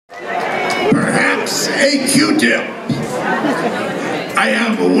fix a Q-tip. I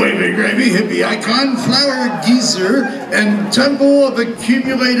am a wavy gravy, hippie icon, flower geezer, and temple of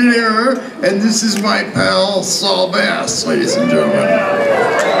accumulated error, and this is my pal Saul Bass, ladies and gentlemen.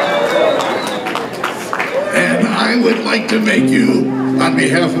 And I would like to make you, on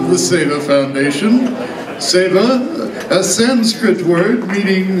behalf of the Seva Foundation, Seva, a Sanskrit word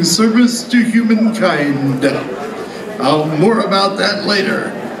meaning service to humankind. More about that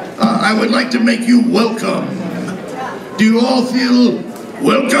later. I would like to make you welcome. Do you all feel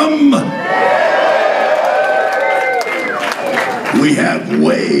welcome? We have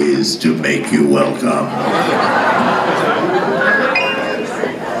ways to make you welcome.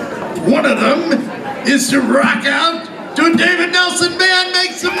 One of them is to rock out to a David Nelson band.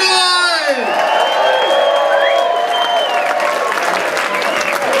 Make some noise!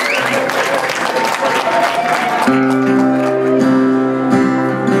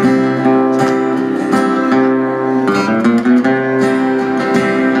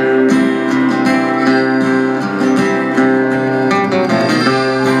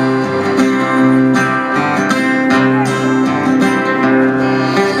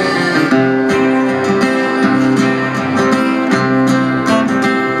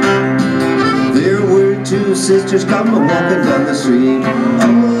 Sisters come a-walking down the street.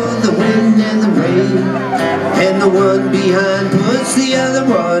 Oh, the wind and the rain. And the one behind puts the other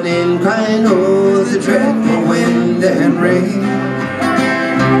one in, crying, oh, the dreadful wind and rain.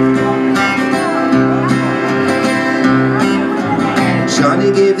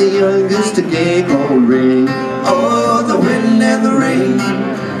 Johnny gave the youngest a gay gold ring. Oh, the wind and the rain.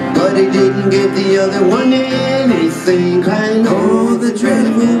 But he didn't give the other one anything, crying, oh, the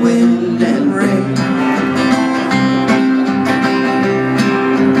dreadful wind and rain.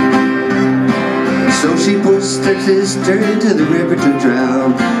 So she pushed her sister into the river to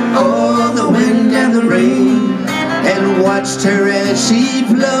drown. Oh, the wind and the rain. And watched her as she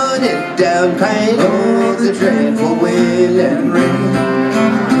floated down, crying, oh, the dreadful wind and rain.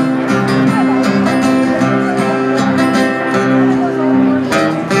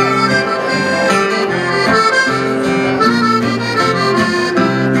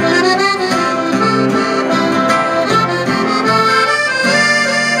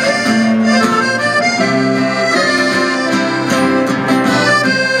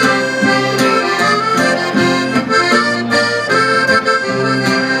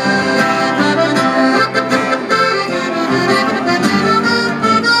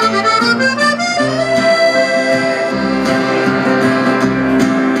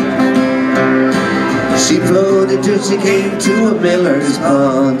 She floated till she came to a miller's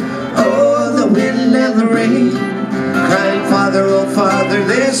pond. Oh, the wind and the rain. Crying, Father, oh Father,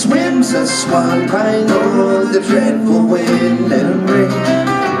 there swims a swan. Crying, oh, the dreadful wind and rain.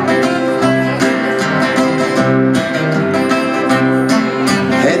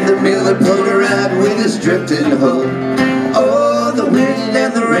 And the miller pulled her out with his drifting hook. Oh, the wind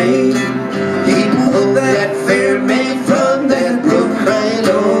and the rain. He pulled that fair maid from that brook, crying,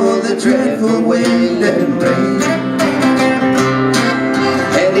 oh, the dreadful wind and rain.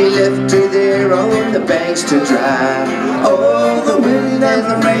 And he left her there on the banks to dry. Oh, the wind and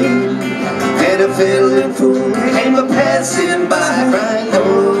the rain. And a fiddling fool came a-passing by, crying,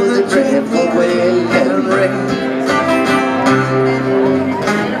 oh, the dreadful wind and rain.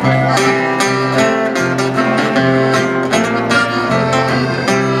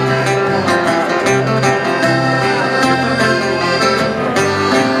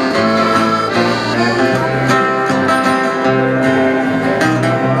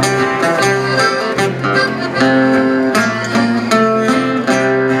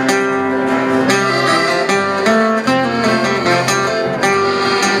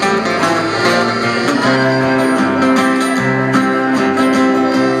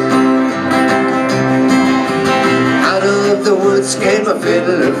 Came a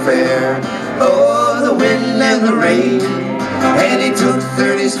fiddler fair, oh, the wind and the rain. And he took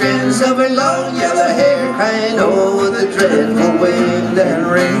 30 strands of her long yellow hair, crying, oh, the dreadful wind and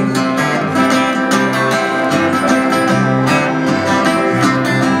rain.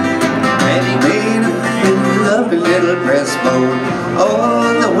 And he made a fiddle of a little breastbone,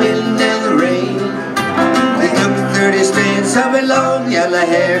 oh, the wind and the rain. He took 30 strands of her long yellow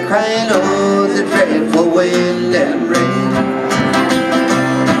hair, crying, oh, the dreadful wind and rain.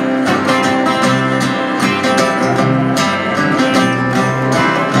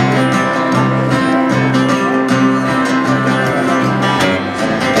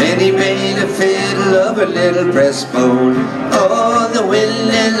 He made a fiddle of her little breastbone, oh, the wind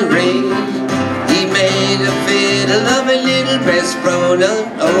and the rain. He made a fiddle of a little breastbone,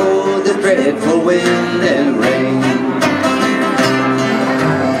 oh, the dreadful wind.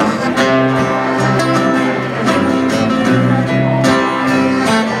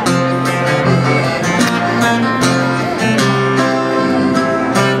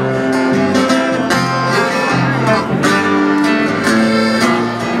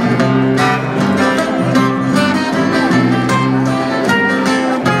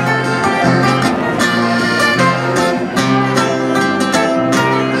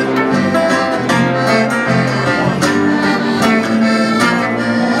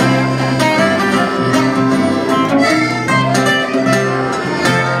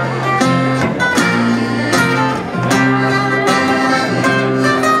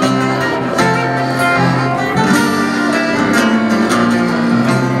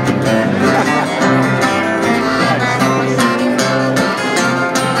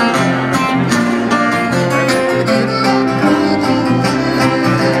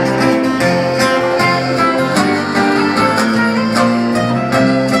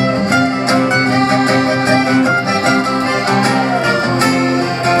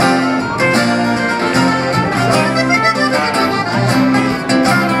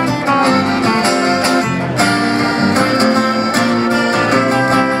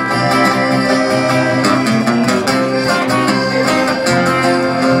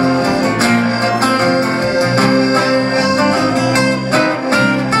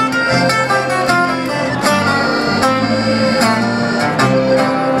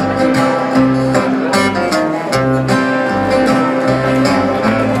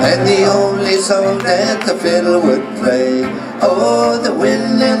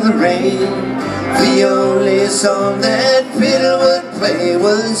 rain. The only song that fiddle would play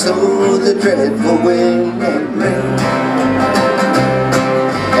was "Oh, the dreadful wind and rain."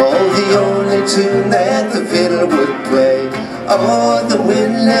 Oh, the only tune that the fiddle would play, oh, the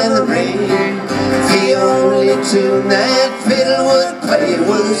wind and the rain. The only tune that fiddle would play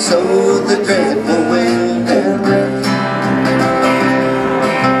was "Oh, the dreadful wind